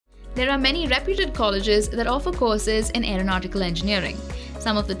There are many reputed colleges that offer courses in aeronautical engineering.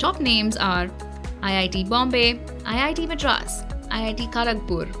 Some of the top names are IIT Bombay, IIT Madras, IIT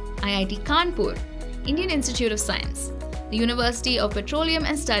Kharagpur, IIT Kanpur, Indian Institute of Science, the University of Petroleum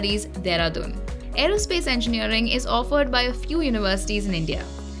and Studies, Dehradun. Aerospace engineering is offered by a few universities in India.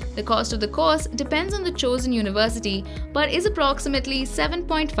 The cost of the course depends on the chosen university but is approximately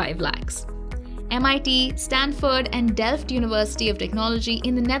 7.5 lakhs. MIT, Stanford and Delft University of Technology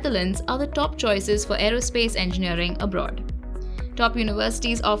in the Netherlands are the top choices for aerospace engineering abroad. Top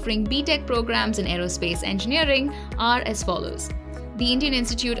universities offering BTech programs in aerospace engineering are as follows: the Indian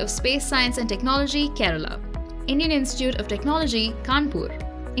Institute of Space Science and Technology, Kerala; Indian Institute of Technology, Kanpur;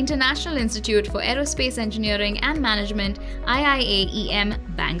 International Institute for Aerospace Engineering and Management, IIAEM,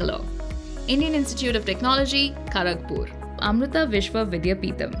 Bangalore; Indian Institute of Technology, Kharagpur; Amrita Vishwa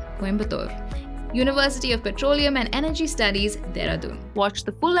Vidyapeetham, Coimbatore; University of Petroleum and Energy Studies, Dehradun. Watch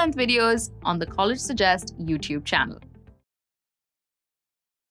the full-length videos on the College Suggest YouTube channel.